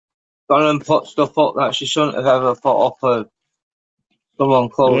gone and put stuff up that she shouldn't have ever put up for someone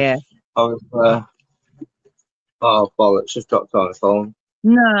close. Yeah. Oh, bollocks, just dropped on the phone.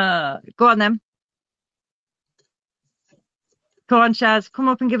 No. Go on then. Go on, Shaz. Come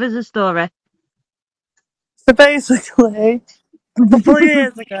up and give us a story. So basically, a couple of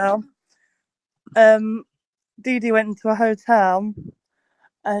years ago, Dee Dee went into a hotel,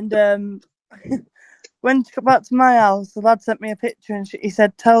 and when she got back to my house, the lad sent me a picture, and he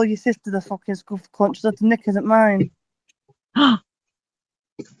said, "Tell your sister the fucking scuff cunt. She's had the knickers at mine at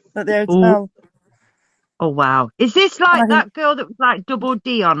the hotel." Oh wow! Is this like that girl that was like double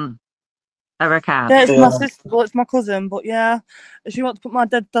D on her account? Yeah, it's my sister. Well, it's my cousin, but yeah, she wants to put my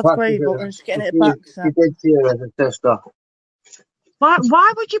dad's grave up, and she's getting it back. So. She did see her as a sister.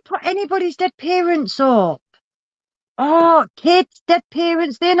 Why would you put anybody's dead parents up? Oh, kids, dead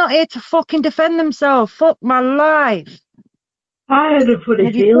parents, they're not here to fucking defend themselves. Fuck my life. I had a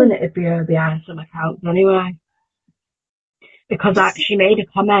funny feeling it'd be her behind some accounts anyway. Because she made a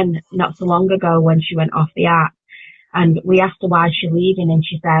comment not so long ago when she went off the app, and we asked her why she's leaving, and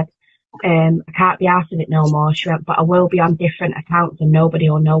she said, I can't be arsed with it no more. She went, but I will be on different accounts and nobody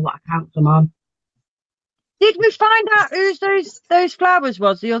will know what accounts I'm on. Did we find out whose those flowers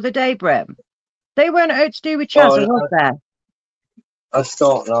was the other day, Brim? They weren't out to do with Chaz, or was there? I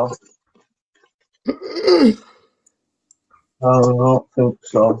don't know. I don't think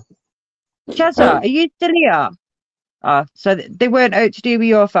so. Chazza, are you still here? Oh, so they weren't out to do with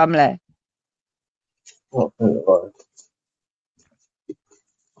your family? I don't think it was.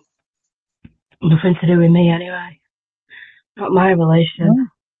 Nothing to do with me anyway. Not my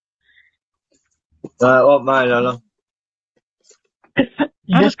relation. What mine, Anna?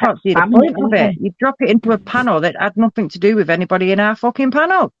 I just can't see the point of it. You drop it into a panel that had nothing to do with anybody in our fucking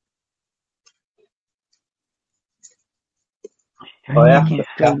panel. Oh yeah,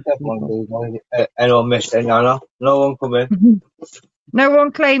 anyone missed it, Nana? No one come in. No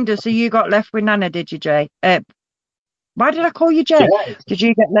one claimed us, so you got left with Nana, did you, Jay? Why did I call you Jay? Did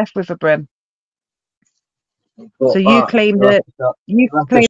you get left with a Brim? So you claimed that you claimed